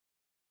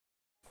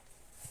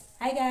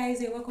Hi guys,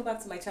 and welcome back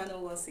to my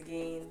channel once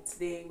again.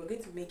 Today we're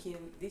going to be making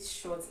this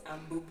short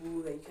and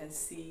boo that you can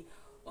see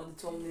on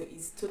the thumbnail.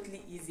 Is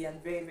totally easy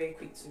and very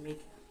quick to make.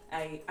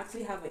 I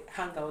actually have a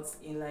hangout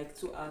in like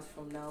 2 hours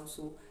from now,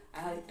 so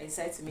I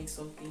decided to make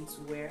something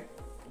to wear.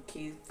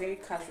 Okay, very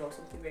casual,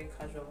 something very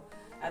casual.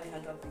 I have a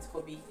hangout with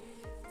hobby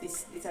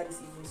later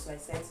this evening, so I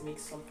decided to make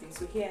something.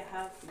 So here I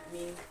have with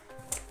me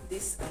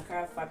this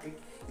Ankara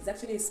fabric. It's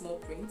actually a small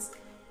print.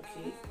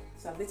 Okay,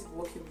 so I'm going to be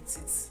working with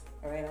it.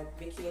 Alright, I'm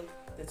making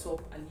the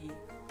top and the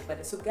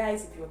bottom. So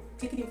guys, if you're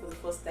clicking in for the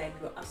first time,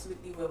 you're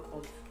absolutely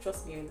welcome.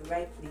 Trust me, you're in the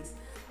right place.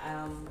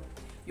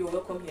 You're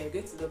welcome here. You're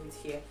going to love it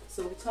here.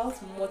 So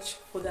without much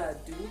further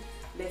ado,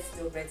 let's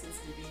delve right into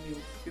the video.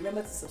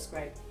 Remember to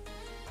subscribe.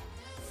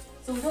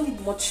 So we don't need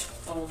much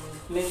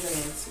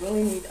measurements. We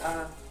only need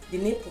the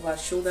nape of our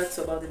shoulder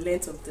to about the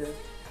length of the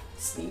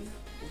sleeve,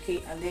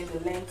 okay, and then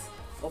the length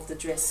of the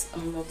dress,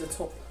 of the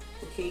top.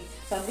 Okay,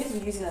 so I'm going to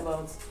be using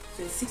about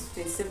 26 to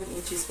 27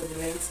 inches for the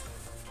length.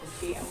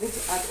 Okay, I'm going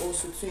to add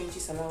also 2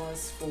 inches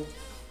allowance for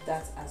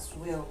that as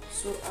well.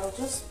 So I'll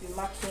just be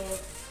marking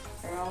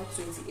around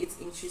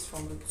 28 inches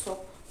from the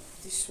top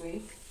this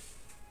way.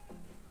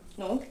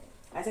 No,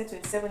 I said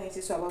 27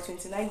 inches, so about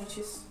 29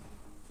 inches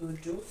will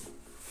do.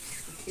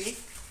 Okay,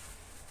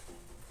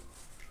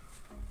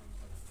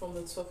 from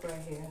the top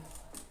right here.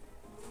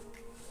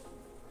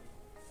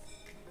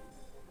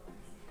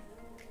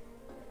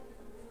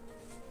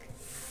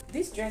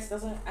 This dress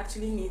doesn't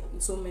actually need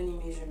so many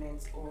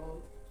measurements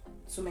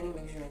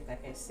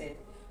like I said.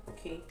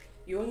 Okay,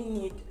 you only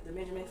need the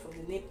measurement from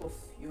the nape of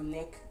your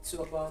neck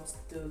to about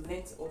the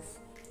length of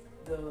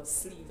the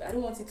sleeve. I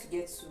don't want it to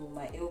get to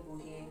my elbow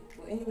here,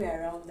 but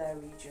anywhere around that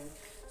region.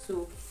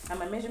 So, and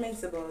my measurement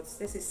is about,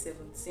 let's say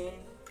 17.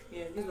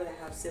 Yeah, this is what I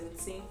have,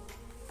 17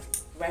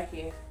 right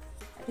here.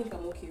 I think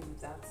I'm okay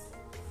with that.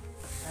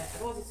 I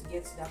don't want it to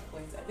get to that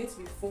point. I'm going to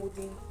be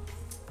folding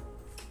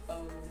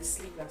the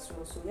sleeve as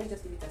well, so let's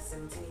just leave it at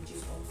 17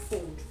 inches on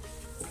fold.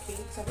 Okay,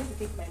 so I'm going to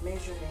take my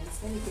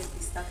measurements. Let me get the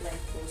start line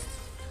first.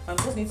 I'm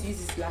just going to use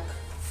this black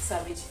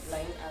savage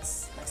line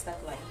as my start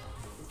line.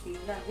 Okay,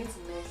 now I'm going to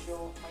measure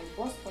my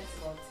bust point is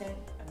about 10.5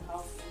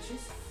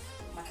 inches.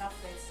 My half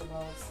length is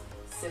about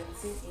 17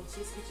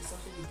 inches, which is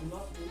something we do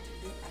not need.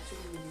 We don't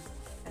actually need it.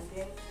 And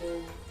then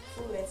the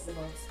full length is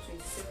about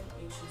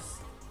 27 inches.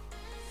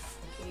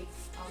 Okay,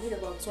 I'll need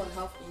about 2.5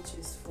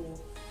 inches for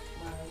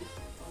my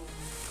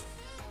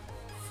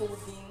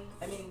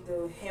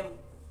the hem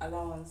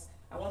allowance.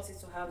 I want it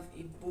to have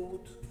a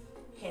bold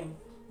hem.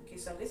 Okay,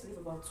 so I'm going to leave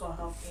about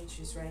 2.5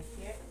 inches right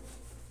here.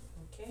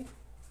 Okay,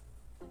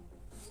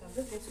 so I'm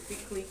just going to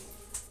quickly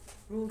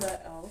rule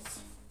that out.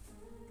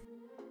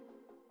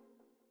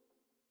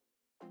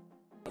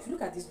 If you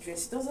look at this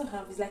dress, it doesn't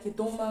have, it's like a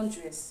Dolman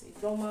dress, a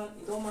Dolman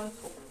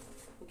top.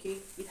 Okay,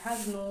 it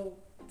has no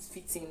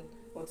fitting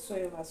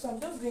whatsoever. So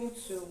I'm just going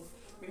to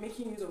be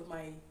making use of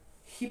my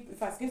hip. In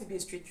fact, it's going to be a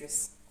straight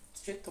dress,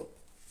 straight top.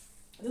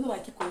 I don't know why I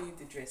keep calling it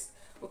the dress.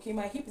 Okay,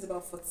 my hip is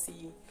about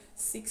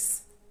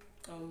 46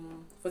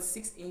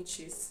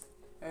 inches.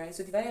 Alright,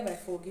 so divided by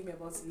 4 give me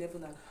about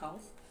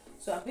 11.5.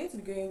 So I'm going to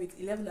be going with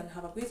 11.5.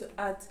 I'm going to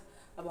add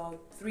about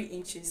 3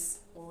 inches,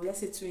 or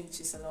let's say 2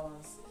 inches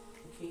allowance.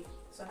 Okay,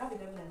 so I have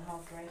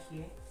 11.5 right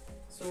here.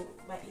 So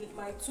my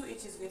 2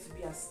 inches is going to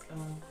be as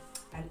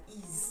an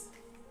ease.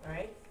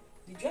 Alright,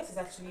 the dress is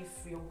actually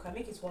free. We can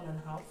make it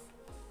 1.5.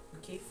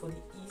 Okay, for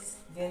the ease,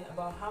 then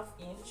about ½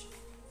 inch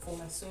for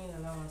my sewing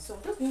allowance. So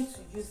I'm just going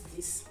to use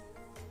this.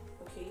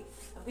 Okay,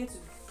 I'm going to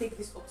take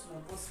this up to my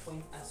bust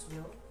point as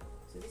well.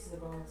 So this is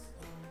about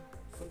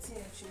 14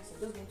 inches. I'm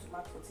just going to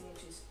mark 14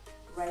 inches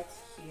right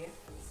here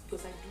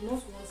because I do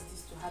not want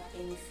this to have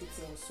any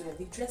fitting. So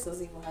the dress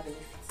doesn't even have any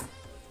fitting.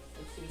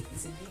 Okay,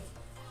 it's a big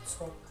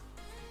top.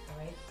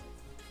 Alright,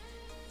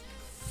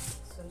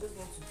 so I'm just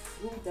going to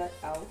rule that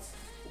out.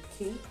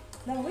 Okay,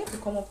 now I'm going to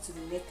come up to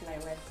the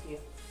neckline right here.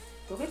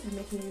 We're going to be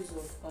making use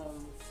of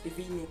the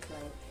V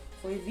neckline.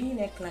 For a V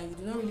neckline, you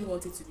do not really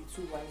want it to be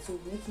too wide, so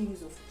we're making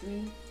use of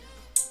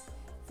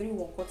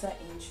 3.25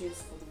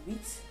 inches for the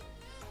width.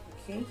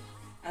 Okay,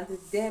 and the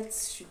depth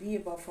should be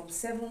about from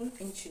 7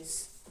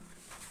 inches.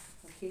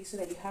 Okay, so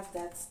that you have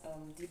that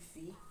deep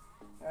V.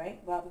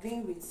 Alright, but I'm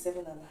going with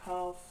 7.5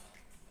 or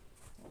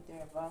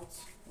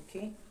thereabouts.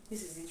 Okay,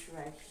 this is it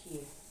right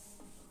here.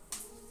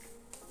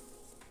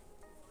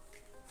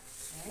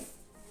 Alright,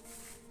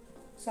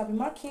 so I'll be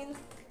marking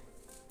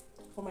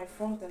for my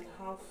front and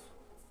half,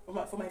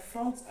 for my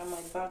front and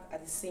my back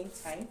at the same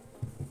time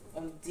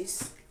on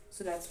this,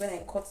 so that when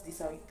I cut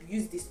this, I'll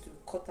use this to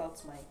cut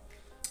out my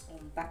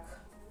back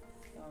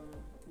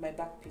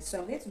piece. So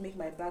I'm going to make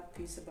my back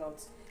piece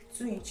about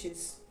 2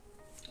 inches.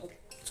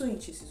 2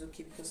 inches is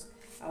okay because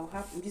I'm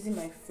using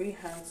my free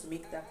hand to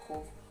make that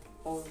curve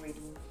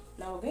already.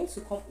 Now we're going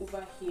to come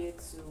over here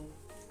to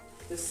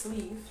the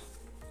sleeve.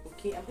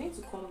 Okay, I'm going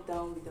to come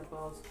down with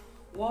about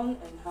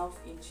 1.5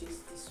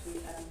 inches this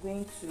way, and I'm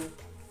going to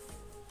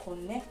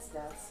connect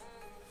that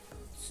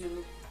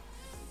to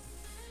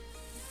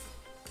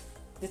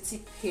the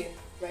tip here,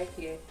 right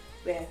here,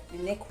 where the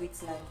neck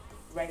width line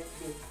right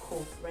there,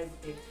 curve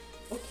right there.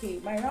 Okay,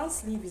 my round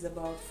sleeve is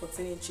about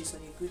 14 inches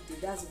on a good day.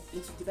 That's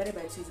into divided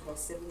by 2 is about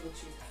 7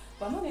 inches.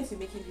 But I'm not going to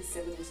be making this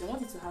 7 inches. I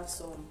want it to have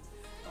some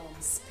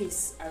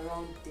space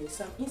around there.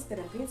 So instead,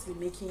 I'm going to be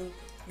making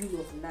use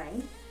of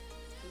 9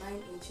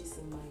 inches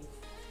in my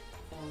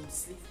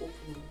sleeve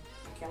opening.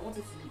 Okay, I want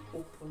it to be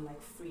open,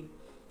 like free.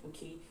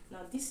 Okay, now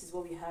this is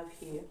what we have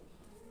here.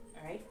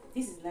 Alright,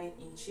 this is 9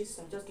 inches,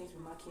 so I'm just going to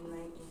be marking 9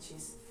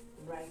 inches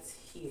right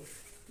here.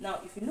 Now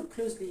if you look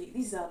closely,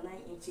 this is our 9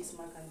 inches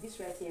mark, and this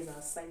right here is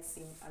our side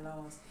seam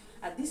allowance.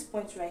 At this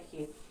point right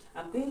here,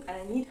 I'm going,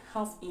 and I need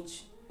 ½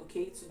 inch,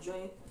 okay, to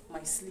join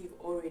my sleeve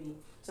already.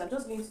 So I'm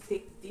just going to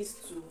take this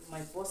to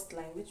my bust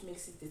line, which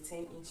makes it the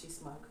 10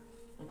 inches mark.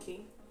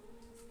 Okay,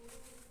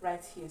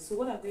 right here. So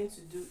what I'm going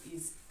to do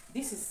is,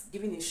 this is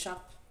giving a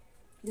sharp,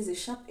 there's a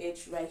sharp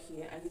edge right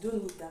here, and you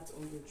don't need that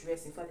on your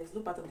dress. In fact, there's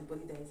no part of the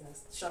body that is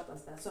as sharp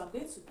as that. So I'm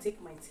going to take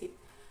my tape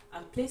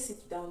and place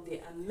it down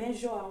there and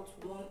measure out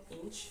 1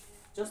 inch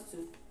just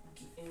to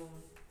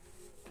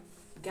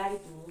guide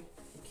me.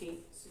 Okay,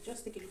 so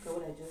just take a look at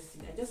what I just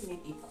did. I just made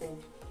a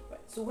curve. Right,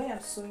 so when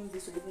I'm sewing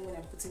this, or even when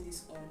I'm putting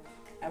this on,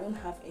 I won't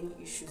have any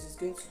issues. It's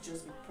going to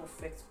just be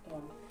perfect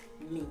on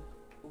me.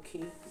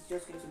 Okay, it's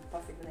just going to be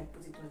perfect when I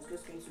put it on. It's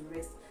just going to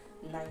rest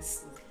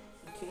nicely.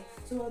 Okay,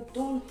 so we're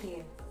done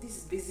here. This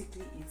is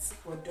basically it.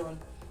 We're done.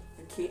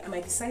 Okay, I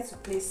might decide to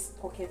place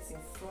pockets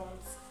in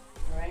front.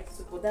 Alright,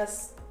 so but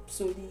that's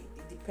solely,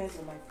 it depends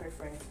on my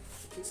preference.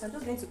 Okay, so I'm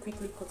just going to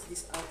quickly cut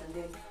this out and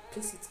then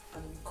place it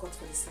and cut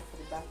for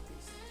the back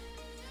piece.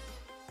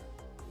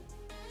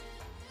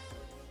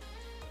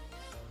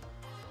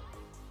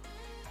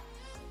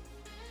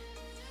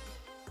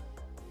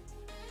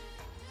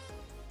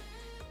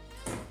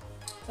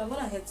 So I'm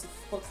going ahead to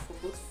cut for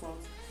both front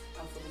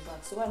and for the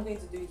back. So what I'm going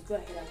to do is go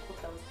ahead and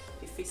cut out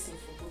a facing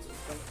for both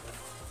of them.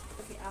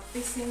 Okay, our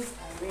facings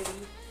are ready,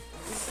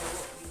 and this is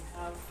what we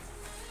have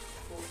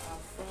for our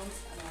front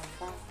and our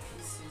back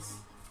pieces.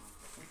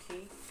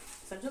 Okay,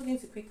 so I'm just going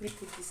to quickly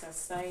put this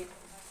aside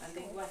and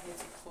then go ahead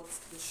to cut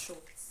the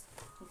shorts.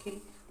 Okay,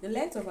 the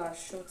length of our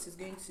shorts is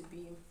going to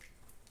be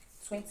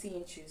 20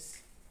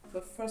 inches,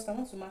 but first I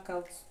want to mark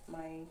out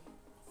my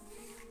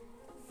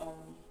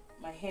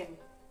my hem.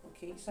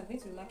 Okay, so I'm going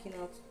to be marking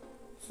out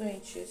 2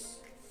 inches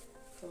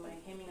for my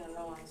hemming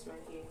allowance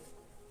right here,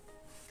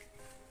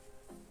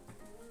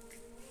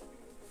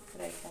 so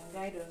that I can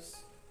guide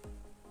us.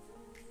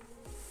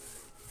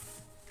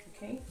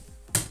 Okay,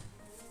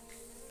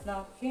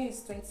 now here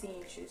is 20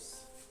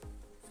 inches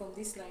from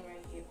this line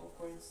right here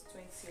upwards.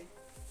 20.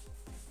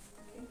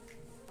 Okay,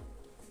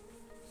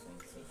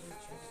 20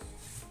 inches.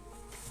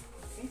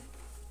 Okay,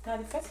 now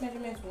the first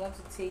measurement we want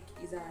to take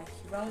is our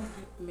round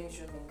hip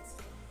measurement.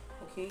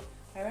 Okay,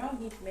 my round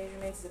hip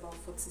measurement is about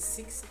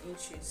 46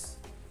 inches.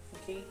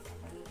 Okay,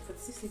 and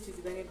 46 inches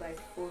divided by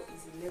 4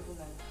 is 11 and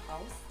a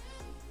half.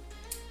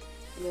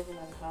 11 and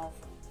a half.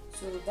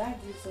 So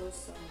that gives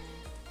us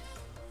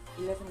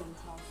 11 and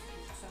a half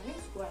inches. So I'm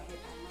going to go ahead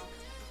and mark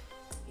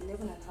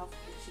 11 and a half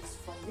inches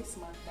from this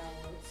mark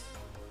downwards.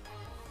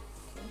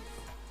 Okay,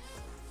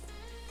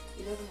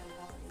 11 and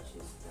a half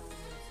inches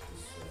downwards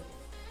this way.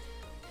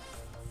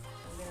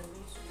 And then I'm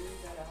going to lay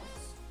that out.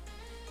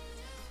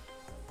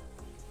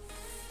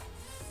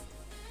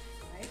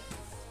 Alright.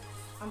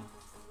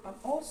 I'm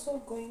also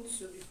going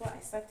to, before I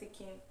start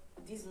taking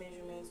these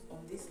measurements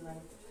on this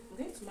line, I'm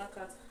going to mark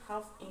out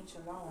 ½ inch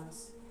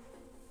allowance.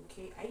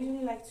 Okay, I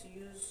usually like to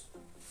use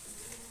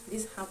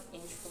this ½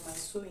 inch for my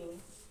sewing.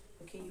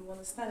 Okay, you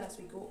understand as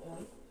we go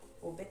on,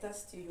 or better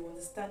still, you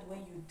understand when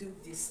you do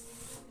this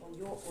on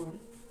your own.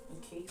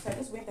 Okay, so I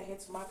just went ahead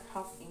to mark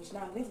 ½ inch.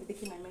 Now I'm going to be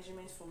taking my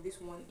measurements from this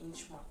 1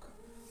 inch mark.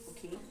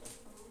 Okay,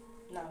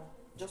 now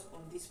just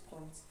on this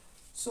point.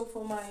 So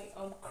for my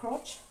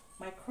crotch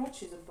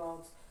is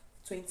about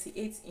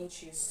 28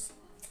 inches.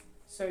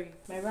 Sorry,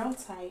 my round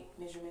tie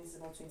measurement is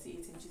about 28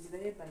 inches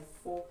divided by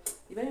 4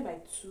 divided by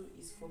 2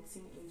 is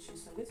 14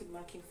 inches. So I'm going to be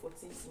marking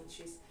 14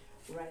 inches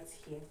right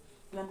here,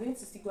 and I'm going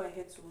to still go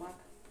ahead to mark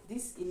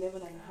this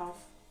 11 and a half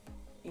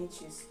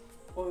inches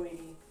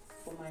already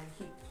for my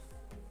hip.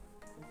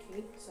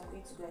 Okay, so I'm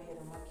going to go ahead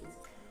and mark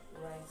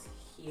it right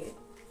here.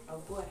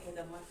 I'll go ahead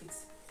and mark it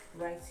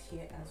right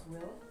here as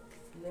well.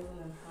 11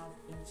 and a half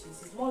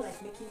inches. It's more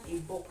like making a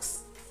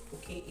box,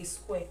 okay, a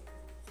square.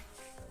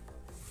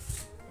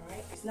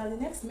 Alright, now the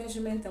next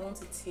measurement I want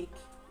to take,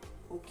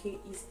 okay,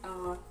 is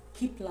our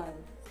hip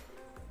line.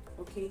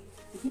 Okay,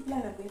 the hip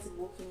line I'm going to be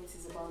working with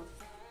is about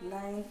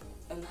 9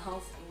 and a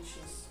half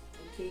inches.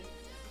 Okay,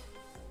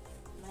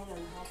 9 and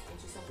a half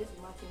inches. I'm going to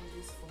be marking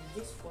this from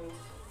this point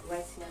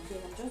right here, and then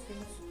I'm just going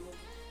to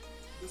make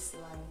this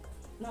line.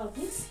 Now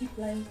this hip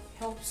line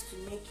helps to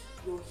make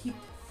your hip,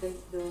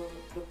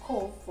 the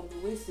curve from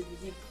the waist to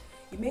the hip,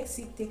 it makes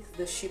it take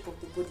the shape of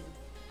the body.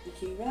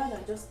 Okay, rather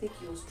than just take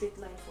your straight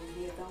line from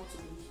here down to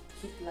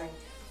the hip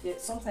line,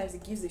 sometimes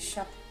it gives a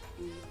sharp,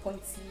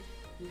 pointy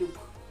look.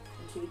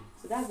 Okay,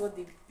 so that's what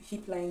the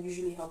hip line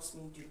usually helps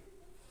me do.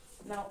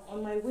 Now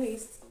on my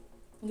waist,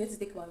 I'm going to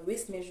take my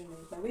waist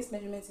measurement. My waist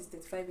measurement is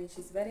 35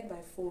 inches divided by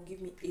 4,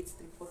 give me 8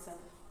 3/4.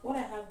 What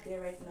I have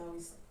there right now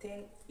is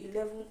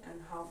 11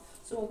 and a half.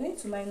 So we're going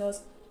to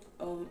minus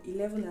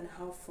 11 and a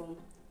half from,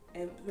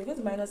 we're going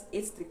to minus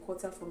 8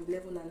 3/4 from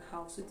 11 and a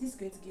half. So this is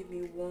going to give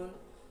me 1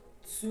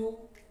 2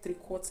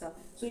 3/4.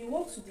 So you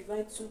want to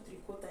divide 2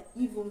 3/4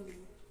 evenly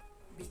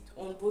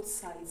on both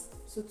sides.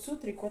 So 2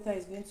 3/4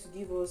 is going to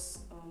give us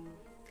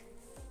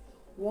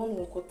 1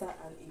 1/4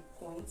 and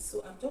a point.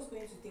 So I'm just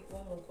going to take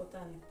 1 1/4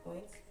 and a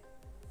point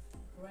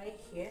right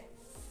here,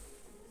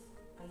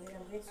 and then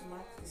I'm going to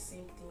mark the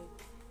same thing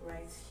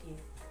right here.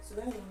 So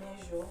when we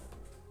measure,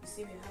 you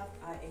see we have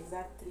our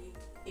exact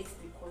 8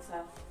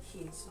 3/4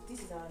 here. So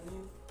this is our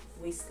new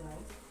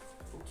waistline.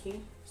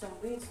 Okay, so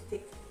I'm going to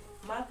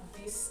mark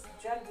this,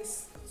 drag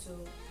this to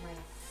my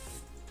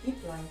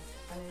hip line,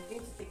 and I'm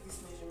going to take this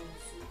measurement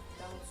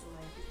down to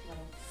my hip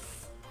line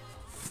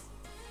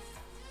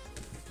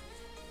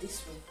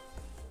this way.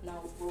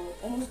 Now we're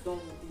almost done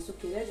with this.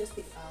 Okay, let's just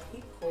take our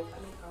hip curve,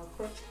 our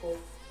crotch curve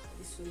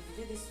this way.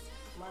 You do this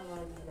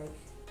manually, like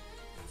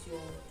with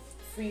your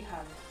free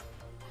hand.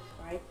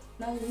 Right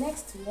now, the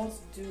next we want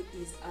to do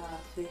is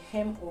the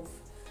hem of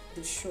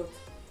the shirt.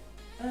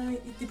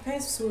 It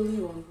depends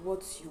solely on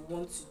what you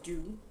want to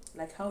do,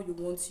 like how you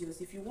want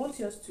yours. If you want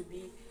yours to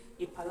be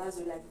a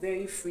palazzo, like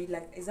very free,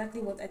 like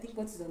exactly what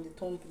is on the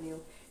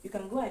thumbnail, you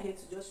can go ahead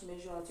to just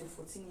measure out your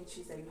 14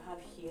 inches that you have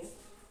here,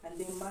 and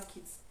then mark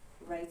it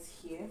right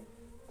here,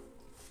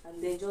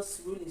 and then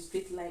just rule a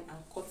straight line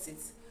and cut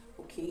it.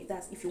 Okay,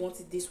 that's if you want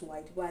it this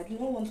wide, but I do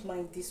not want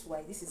mine this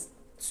wide. This is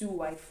too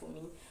wide for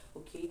me.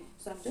 Okay,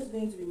 so I'm just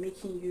going to be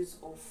making use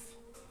of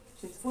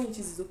 24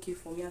 inches is okay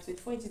for me, and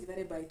 24 inches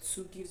divided by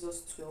 2 gives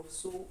us 12.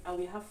 So, and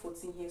we have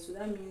 14 here, so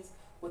that means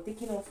we're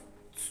taking off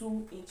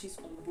 2 inches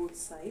on both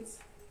sides.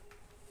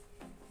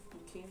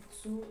 Okay,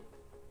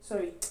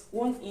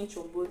 1 inch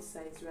on both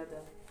sides,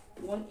 rather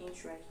 1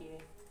 inch right here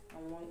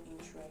and 1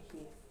 inch right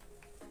here.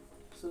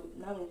 So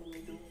now in the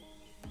middle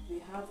we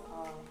have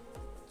our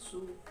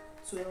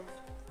 12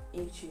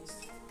 inches.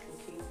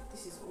 Okay,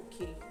 this is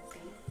okay.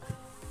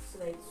 So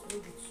that it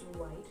will be too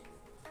wide.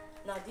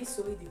 Now this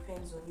really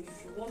depends on you.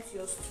 If you want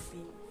yours to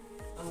be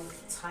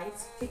tight,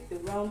 take the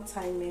round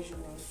tie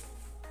measurement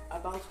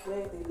about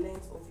where the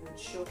length of your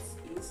shirt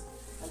is,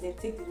 and then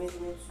take the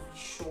measurement to be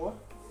sure.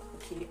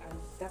 Okay, and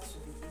that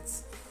will be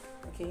it.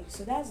 Okay,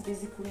 so that's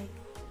basically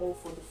all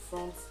for the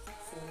front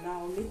for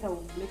now. Later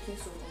we'll be making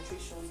some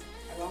alterations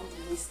around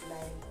the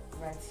waistline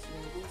right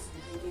here. We're going to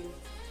be bringing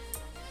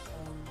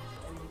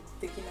and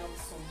taking out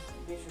some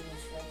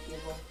measurements right here,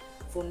 but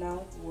for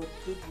now we're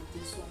good with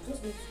this. So I'm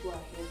just going to go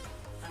ahead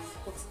and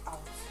cut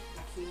out.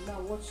 Okay, now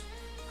watch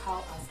how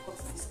I've cut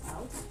this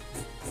out.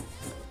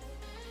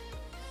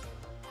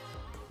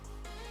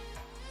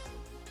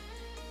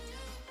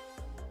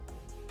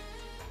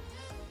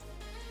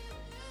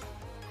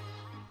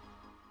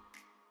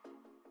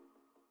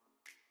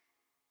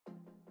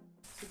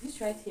 So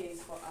this right here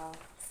is for our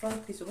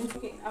front piece.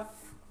 Okay, I've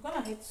gone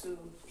ahead to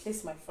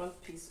place my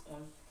front piece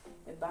on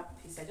the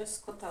back piece. I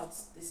just cut out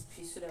this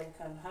piece so that we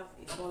can have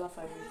a smaller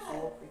fabric to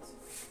work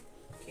with.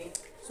 Okay,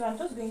 so I'm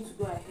just going to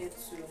go ahead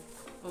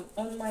to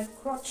on my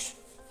crotch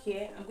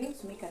here, I'm going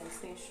to make an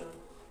extension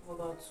of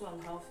about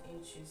 2.5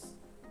 inches.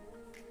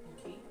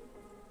 Okay,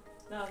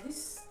 now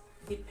this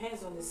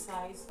depends on the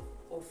size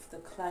of the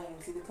client.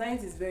 If the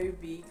client is very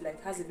big,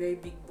 like has a very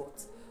big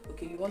butt,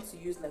 okay, you want to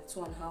use like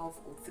 2.5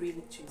 or 3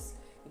 inches.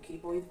 Okay,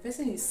 but if the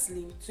person is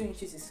slim, 2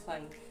 inches is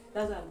fine.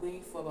 That's why I'm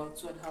going for about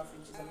 2.5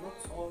 inches. I'm not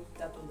all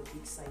that on the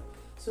big side.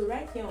 So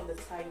right here on the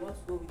tie, you want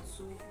to go with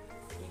 2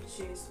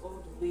 inches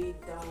all the way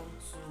down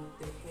to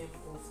the hem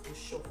of the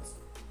short.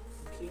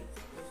 Okay, you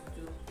want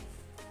to do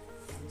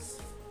this.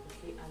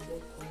 Okay, and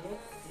then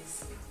connect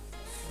this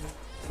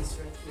to this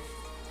right here.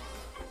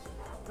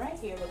 Right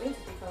here, we're going to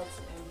take out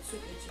 2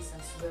 inches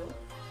as well.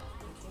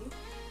 Okay,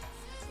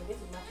 we're going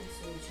to mark 2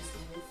 inches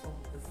away from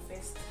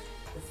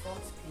the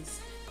front piece,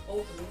 all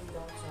the way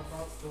down to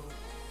about the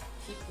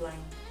hip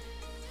line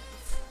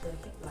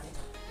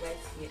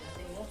right here, and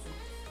then you want to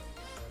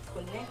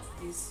connect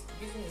this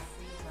using a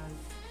free hand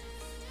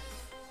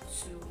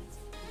to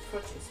the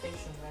crotch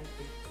extension right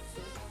there.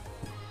 So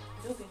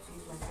I'm just going to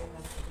use my free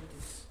hand to do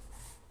this.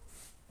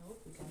 I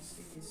hope you can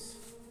see this.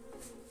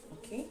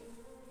 Okay,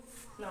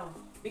 now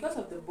because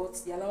of the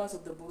butt, the allowance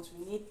of the butt,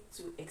 we need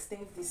to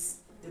extend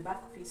the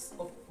back piece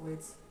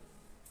upwards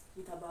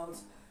with about,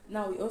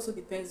 now it also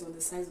depends on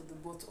the size of the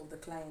butt of the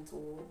client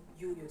or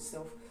you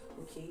yourself.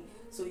 Okay,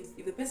 so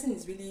if the person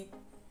is really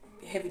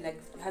heavy, like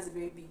has a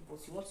very big butt,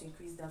 you want to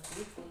increase that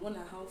from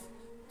 1.5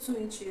 2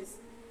 inches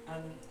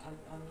and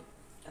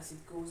as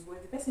it goes. But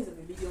if the person is of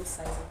a medium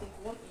size, I think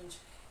 1 inch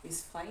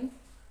is fine.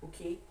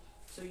 Okay,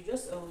 so you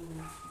just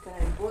you can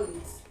eyeball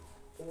it,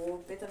 or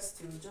better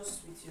still,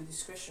 just with your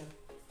discretion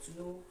to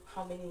know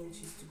how many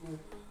inches to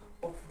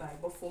go up by.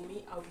 But for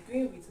me, I'll be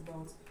going with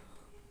about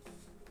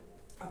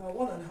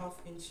 1.5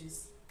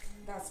 inches.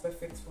 That's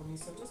perfect for me.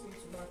 So I'm just going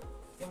to mark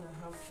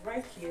 1.5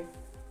 right here,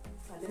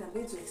 and then I'm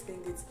going to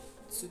extend it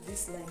to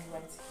this line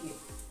right here.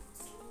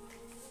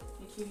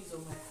 making use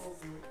of my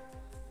cover,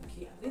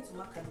 okay, I'm going to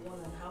mark at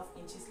 1.5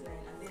 inches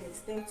line and then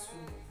extend to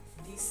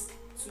this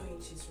 2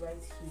 inches right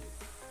here.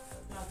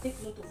 Now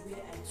take note of where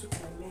I took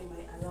my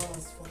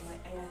allowance from.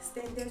 I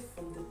extended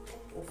from the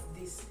top of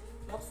this,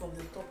 not from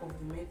the top of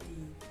the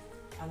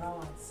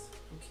allowance.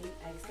 Okay,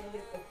 I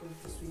extended upwards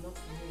this way, not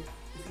from here.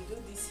 If you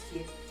do this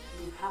here,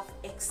 you have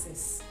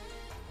excess,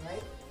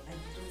 right? And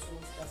you don't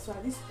want that. So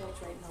at this point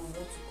right now, I want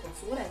to cut.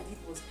 So what I did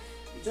was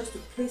just to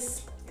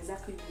place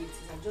exactly where it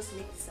is and just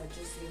make this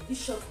adjustment.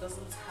 This short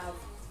doesn't have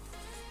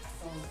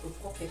a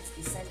pocket,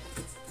 a side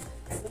pocket.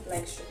 I don't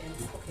like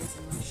pockets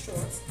in my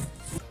shorts.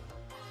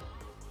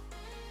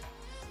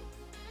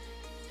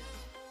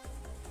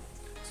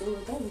 So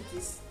we're done with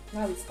this.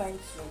 Now it's time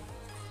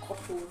to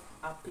couple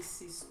our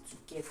pieces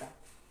together.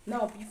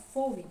 Now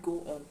before we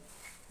go on,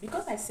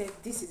 because I said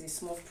this is a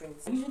small print,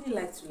 I usually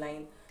like to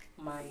line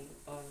my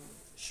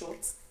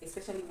shorts,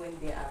 especially when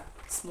they are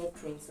small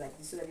prints like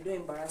this, so that they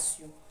don't embarrass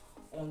you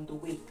on the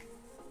way.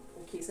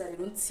 Okay, so that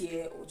they don't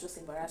tear or just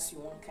embarrass you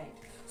one kind.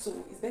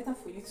 So it's better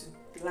for you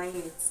to line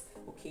it.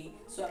 Okay,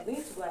 so I'm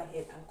going to go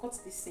ahead and cut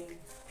this same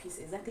piece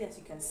exactly as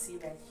you can see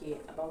right here,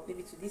 about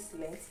maybe to this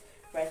length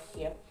right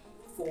here,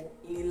 for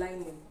in a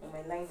lining, on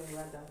my lining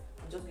rather.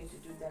 I'm just going to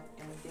do that,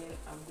 and then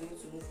I'm going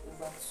to move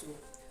over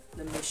to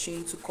the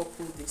machine to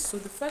couple this. So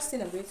the first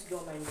thing I'm going to do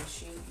on my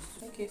machine is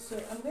to, okay, so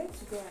I'm going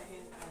to go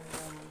ahead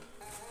and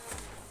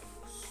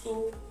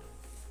sew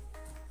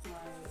my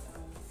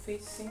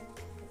facing.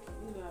 Okay,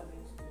 this is what I'm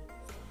going to do.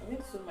 I'm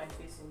going to sew my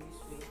facing this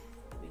way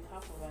with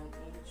 1/2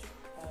 inch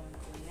on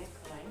the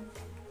neckline.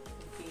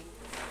 Okay,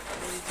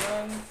 and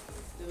join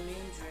the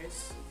main dress.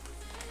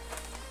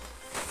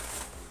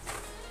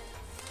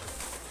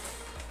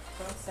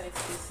 Front side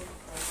facing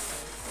front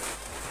side.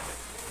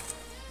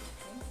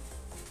 Okay.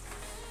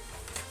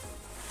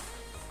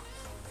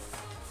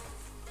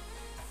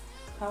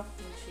 1/2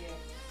 inch here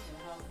and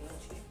 1/2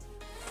 inch here.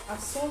 I've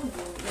sewn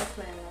the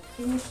neckline and I've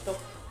finished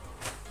up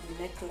the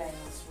neckline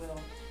as well.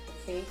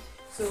 Okay,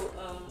 so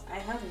I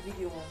have a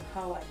video on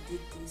how I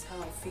did this, how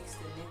I fixed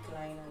the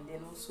neckline, and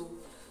then also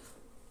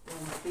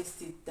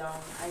placed it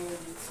down,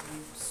 ironed it to be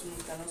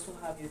smooth, and also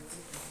have your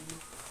DVD,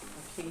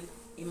 okay,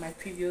 in my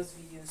previous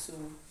video. So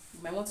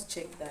you might want to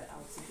check that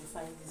out if you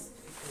find this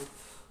video.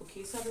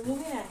 Okay, so I'm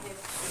moving ahead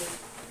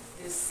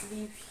to the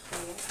sleeve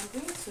here.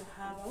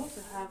 I want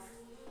to have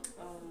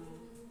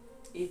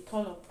a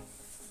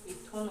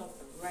turn up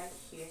right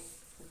here.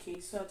 Okay,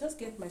 so I'll just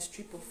get my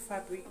strip of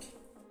fabric.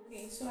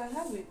 Okay, so I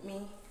have with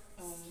me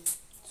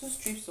 2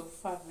 strips of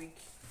fabric.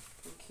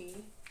 Okay,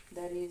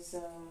 that is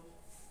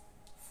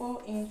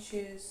 4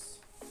 inches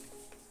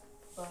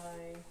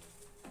by,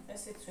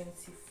 let's say,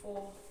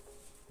 24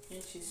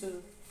 inches.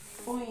 So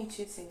 4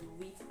 inches in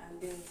width,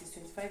 and then it is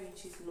 25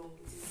 inches long.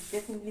 It is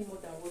definitely more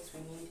than what we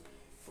need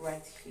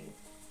right here.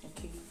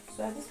 Okay,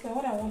 so at this point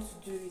what I want to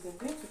do is I'm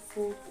going to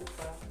fold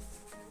over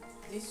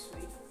this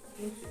way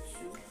into 2.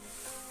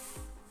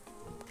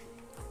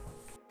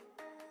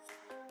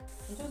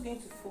 I'm just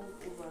going to fold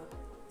over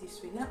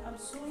this way. Now I'm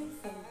sewing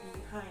from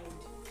behind.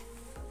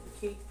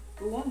 Okay,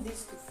 we want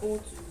this to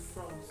fold to the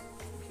front.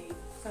 Okay,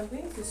 so I'm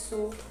going to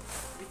sew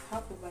with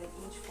 1/2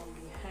 inch from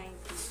behind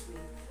this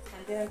way,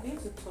 and then I'm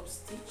going to top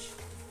stitch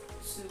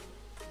to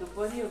the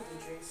body of the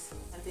dress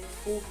and then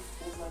fold it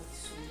over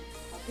this way.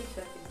 I'll take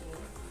that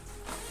again.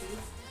 Okay,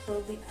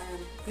 probably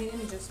let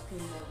me just pin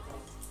that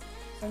down.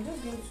 So I'm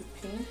just going to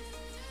pin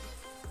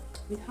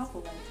with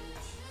 1/2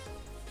 inch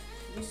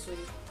this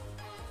way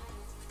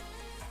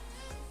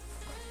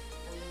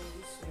and then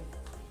this way.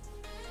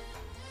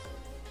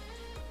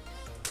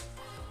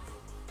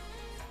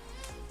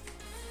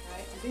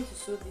 Alright, I'm going to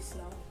sew this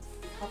now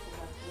with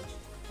 1/2 inch,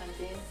 and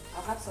then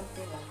I'll have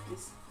something like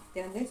this.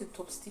 Then I'm going to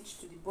top stitch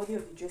to the body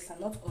of the dress and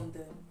not on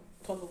the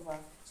turnover,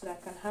 so that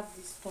I can have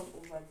this turn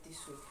over this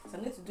way. So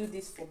I'm going to do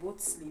this for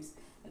both sleeves,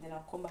 and then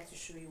I'll come back to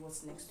show you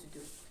what's next to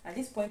do. At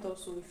this point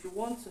also, if you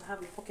want to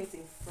have a pocket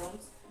in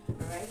front,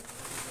 right,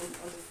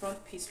 on the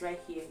front piece right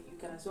here, you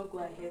can as well go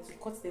ahead to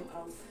cut them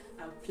out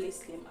and place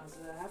them as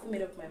well. I haven't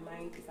made up my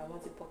mind if I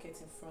want a pocket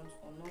in front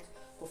or not,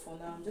 but for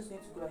now I'm just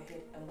going to go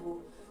ahead and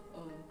go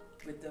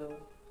with the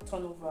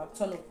turn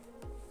up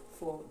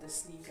for the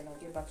sleeves, and I'll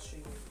get back to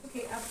you.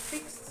 Okay,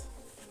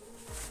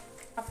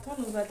 I've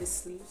turned over the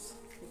sleeves.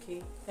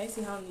 Okay, can you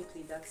see how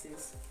neatly that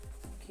is?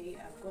 Okay,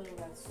 I've gone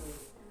over to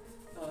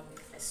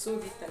I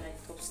sewed it and I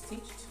top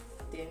stitched,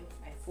 then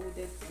I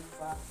folded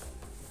over.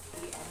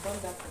 Okay, I've done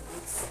that for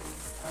both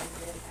sleeves, and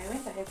then I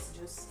went ahead to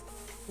just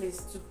place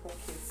 2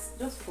 pockets,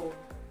 just for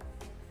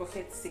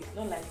pocket's sake,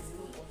 not like it's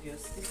even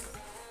obvious.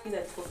 These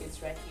are the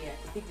pockets right here. I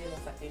can take them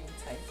off at any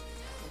time.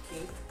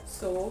 Okay,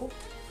 so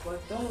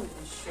we're done with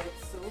the shirt.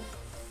 So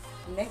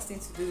the next thing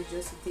to do is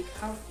just to take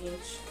 1/2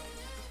 inch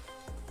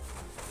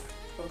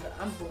from the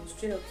arm bone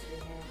straight up to the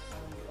hem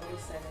on the other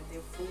side, and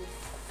then fold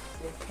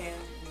the hem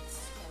with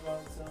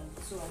about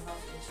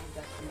 2.5 inches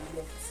that we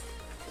left.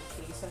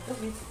 Okay, so I'm just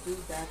going to do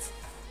that,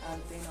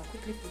 and then I'll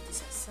quickly put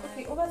this aside.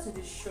 Okay, over to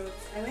the shirt.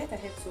 I went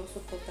ahead to also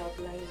cut out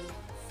lining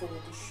for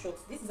the shirt.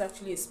 This is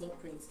actually a small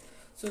print,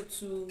 so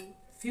to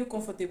feel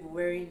comfortable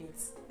wearing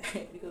it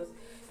because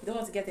you don't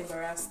want to get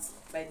embarrassed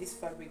by this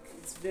fabric.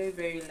 It's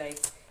very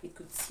light. It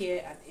could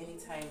tear at any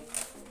time,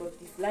 but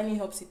the lining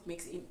helps it,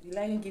 makes it, the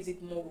lining gives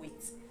it more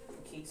weight.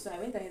 Okay, so I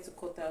went ahead to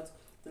cut out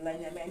the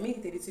lining. I made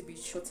it a little bit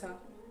shorter.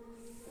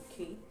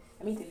 Okay,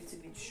 I made it a little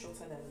bit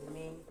shorter than the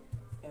main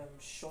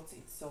short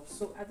itself.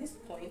 So at this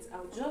point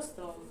I'll just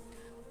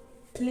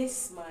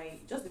place my,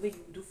 just the way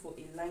you do for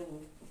a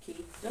lining. Okay,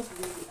 just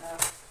the way they are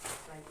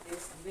like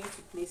this. I'm going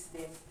to place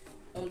them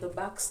on the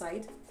back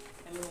side,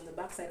 on the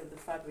back side of the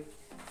fabric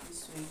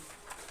this way.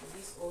 And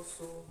this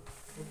also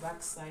the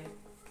back side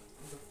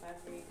of the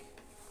fabric.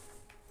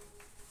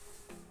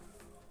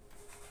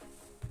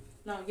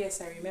 Now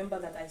yes, I remember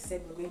that I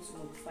said we're going to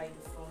modify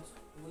the front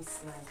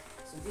waistline,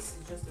 so this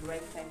is just the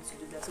right time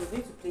to do that. So we're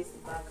going to place the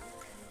back,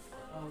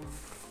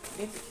 we're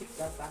going to keep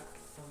that back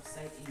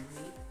side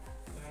away.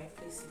 Alright,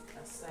 place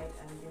it aside,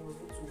 and then we're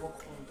going to work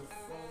on the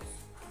front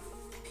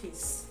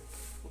piece.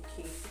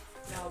 Okay,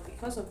 now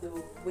because of the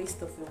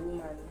waist of a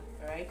woman,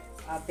 alright,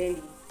 our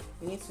belly,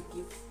 we need to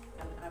give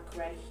an arc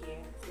right here.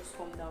 Just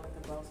come down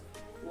with about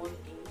 1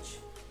 inch,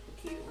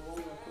 okay, or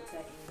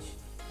 1/4 inch,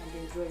 and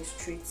then draw a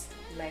straight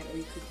line, or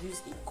you could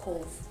use a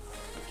curve.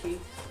 Okay, you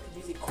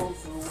could use a curve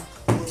rule,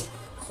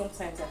 or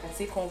sometimes I can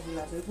say curve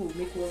rule, so people will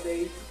make one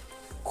very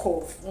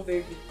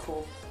big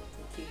curve.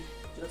 Okay,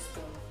 just to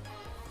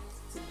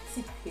the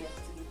tip here,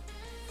 to the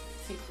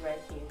tip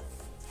right here,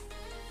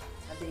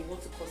 and then you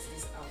want to cut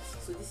this out.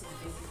 So this is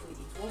basically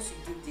it. Once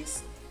you do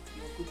this,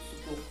 you're good to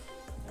go.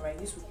 Alright,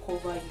 this will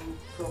cover you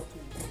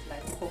properly,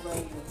 like cover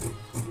you.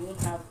 You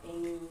won't have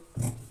any,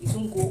 it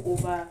won't go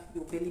over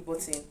your belly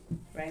button,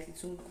 right? It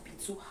won't be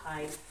too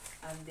high,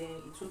 and then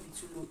it won't be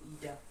too low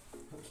either.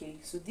 Okay,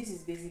 so this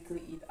is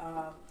basically it.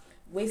 Our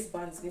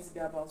waistband is going to be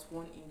about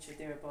 1 inch or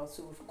thereabouts.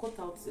 So we've cut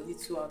out a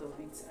little out of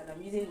it, and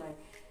I'm using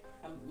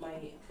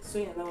my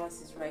sewing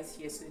allowance is right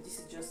here, so this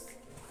is just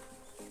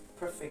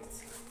perfect.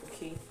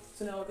 Okay,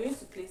 so now we're going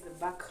to place the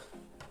back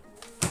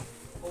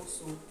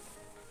also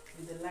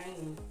with the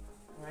lining,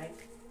 right,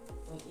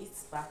 on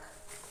its back,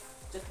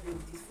 just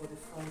like this for the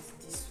front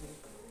this way.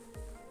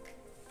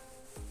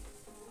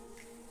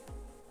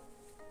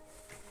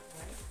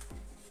 Right,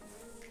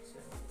 so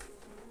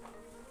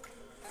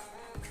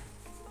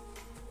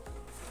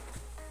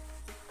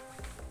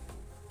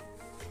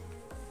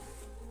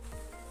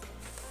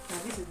now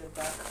this is the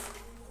back,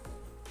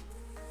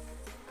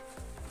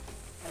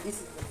 and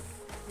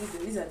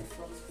these are the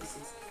front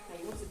pieces. Now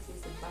you want to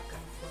place the back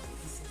and front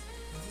pieces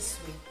this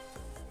way.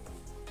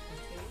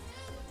 Okay,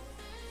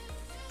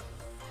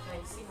 now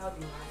you see how they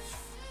match.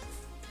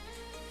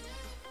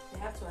 They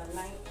have to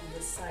align on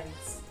the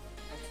sides.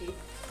 Okay,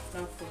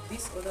 now for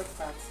this other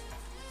part,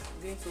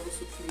 I'm going to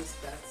also place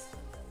that.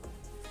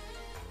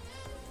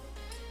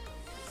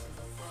 This is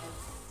the front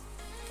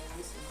and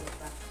this is the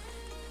back.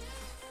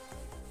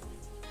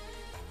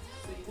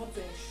 So you want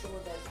to ensure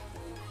that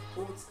they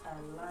both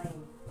align.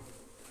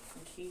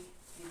 Okay,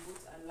 they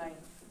both align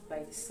by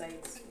the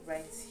sides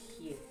right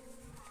here.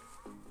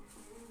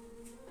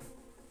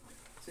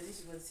 So this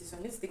is what it is. So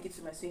I'm going to take it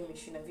to my sewing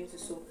machine. I'm going to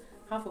sew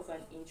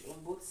 1/2 inch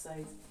on both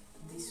sides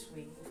this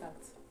way. In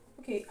fact,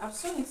 okay, I've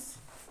sewn it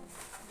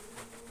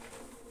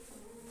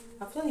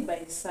by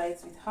the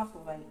sides with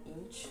 1/2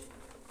 inch.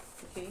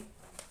 Okay,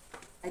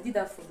 I did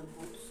that for the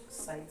both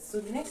sides. So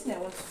the next thing I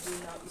want to do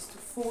now is to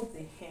fold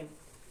the hem.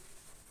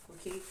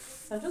 Okay,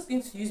 so I'm just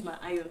going to use my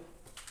iron,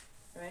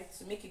 right,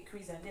 to make a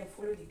crease, and then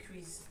follow the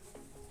crease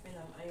when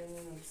I'm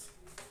ironing it.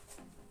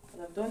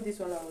 And I've done this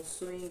while I was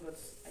sewing, but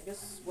I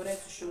just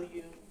wanted to show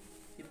you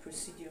the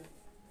procedure.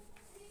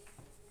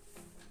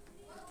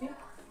 Okay,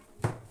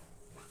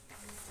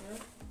 yeah.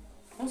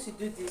 Once you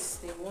do this,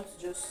 then you want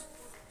to just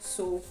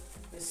sew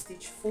the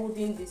stitch,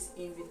 folding this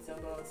in with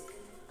about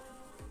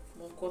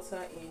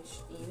 1/4 inch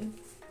in.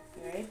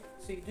 Right,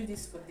 so you do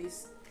this for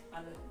this,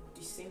 and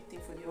the same thing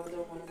for the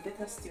other one.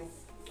 Better still,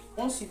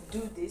 once you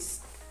do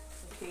this,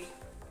 okay,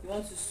 you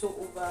want to sew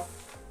over,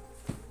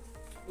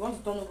 you want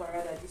to turn over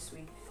rather this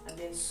way, and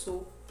then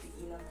sew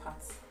the inner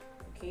part.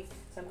 Okay,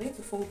 so I'm going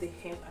to fold the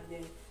hem and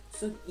then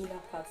sew the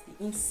inner part,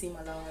 the inseam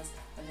allowance,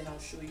 and then I'll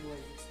show you what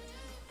it looks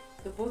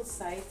like. The both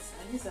sides,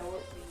 and these are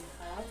what we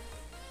have.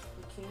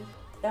 Okay,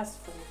 that's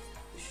for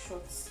the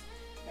shorts.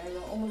 Right,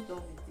 we're almost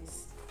done with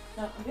this.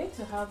 Now I'm going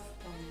to have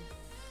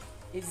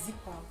a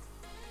zipper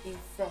in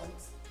front.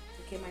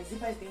 Okay, my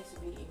zipper is going to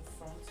be in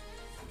front.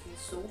 Okay,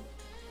 so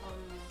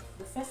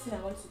the first thing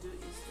I want to do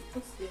is to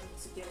put them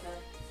together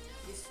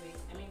this way.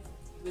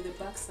 With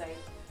the back side,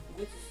 I'm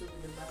going to sew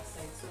with the back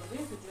side. So I'm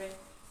going to join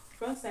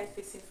front side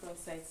facing front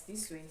sides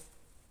this way,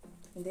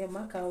 and then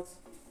mark out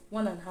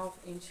 1.5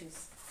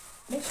 inches.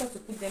 Make sure to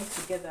put them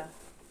together.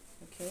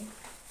 Okay,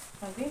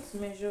 I'm going to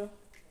measure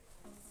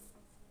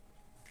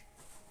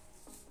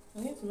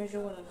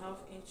 1.5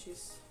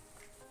 inches.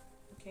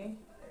 Okay,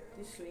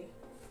 this way,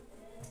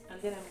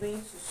 and then I'm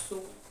going to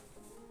sew.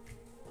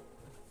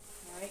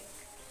 Alright,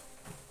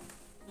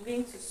 I'm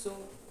going to sew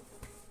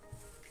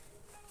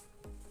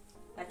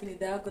like in a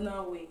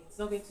diagonal way. It's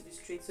not going to be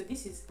straight. So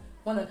this is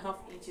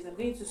 1.5 inches. I'm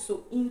going to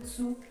sew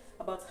into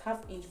about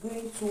 ½ inch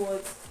going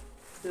towards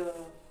the,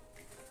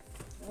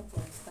 I don't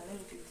understand, let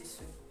me do it this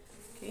way.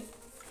 Okay,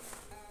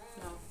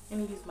 now let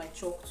me use my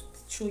chalk to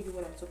show you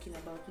what I'm talking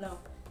about. Now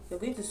you're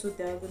going to sew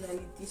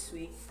diagonally this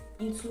way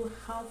into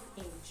 ½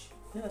 inch.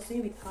 Now I'm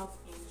sewing with ½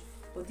 inch,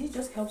 but this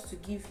just helps to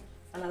give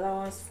an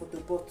allowance for the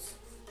butt.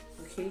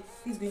 Okay,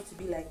 this is going to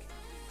be like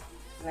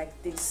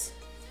this.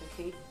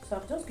 Okay, so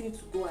I'm just going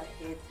to go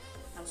ahead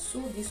and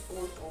sew this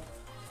all up.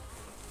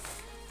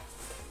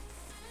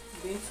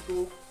 I'm going to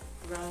go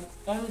round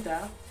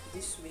under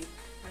this way,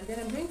 and then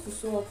I'm going to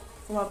sew up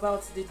from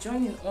about the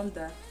joining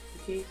under.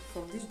 Okay,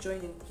 from this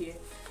joining here,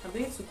 I'm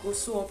going to go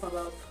sew up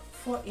about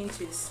 4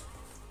 inches,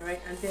 right,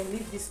 and then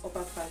leave this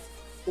upper part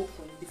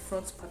open, the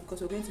front part,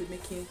 because we're going to be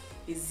making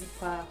a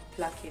zipper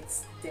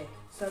placket there.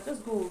 So I'll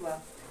just go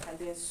over and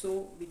then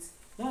sew with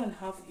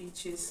 1.5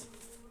 inches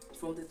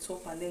from the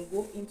top, and then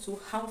go into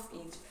 ½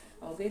 inch.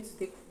 I'm going to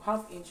take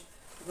 ½ inch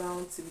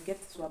round till we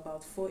get to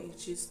about 4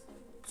 inches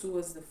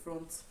towards the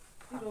front.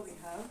 This is what we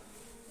have.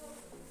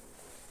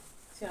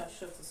 See our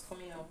shirt is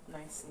coming out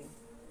nicely.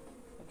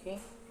 Okay,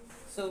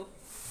 so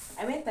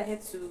I went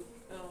ahead to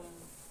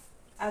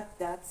add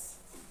that.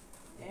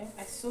 Yeah,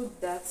 I sewed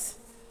that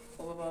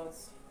of about,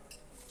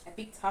 I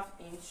picked ½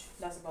 inch,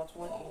 that's about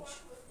 1 inch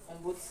on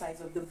both sides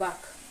of the back.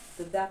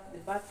 The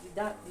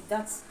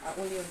darts are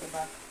only on the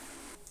back.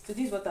 So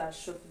this is what our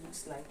shirt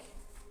looks like.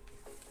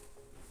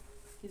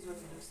 This is what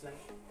it looks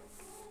like.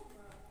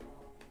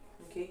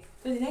 Okay,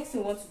 so the next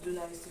thing we want to do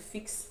now is to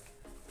fix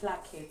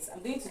plackets.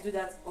 I'm going to do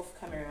that off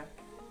camera.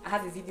 I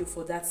have a video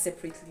for that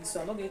separately, so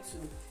I'm not going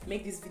to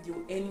make this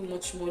video any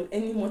much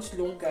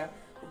longer.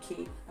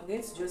 Okay, I'm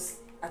going to just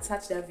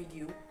attach that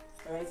video,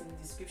 alright, in the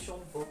description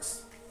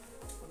box.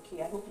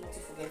 Okay, I hope not to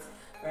forget.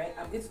 Right,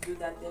 I'm going to do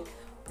that. Then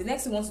the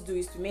next thing I want to do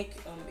is to make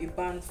a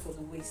band for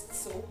the waist.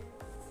 So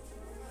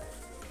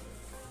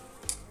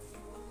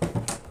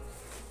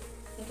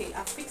okay,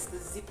 I fixed the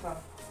zipper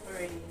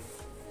already.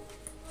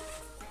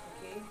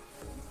 Okay,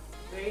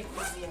 very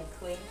easy and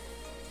clean,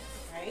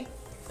 right?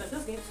 So I'm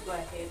just going to go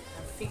ahead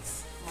and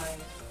fix my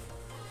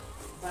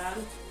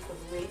band for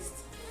the waist,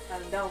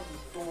 and that will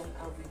be done.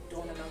 I'll be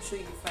done, and I'll show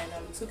you the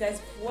final look. So guys,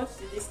 if you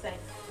watched it this time,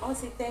 I want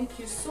to say thank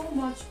you so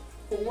much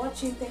for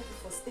watching. Thank you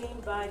for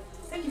staying by,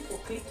 thank you for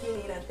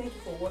clicking in, and thank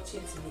you for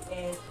watching to the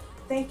end.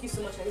 Thank you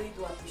so much, I really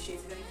do appreciate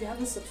it. And if you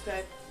haven't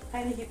subscribed,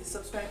 kindly hit the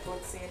subscribe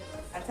button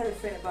and tell a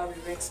friend about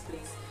Rex,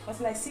 please.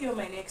 Until I see you on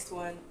my next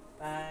one,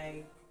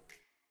 bye.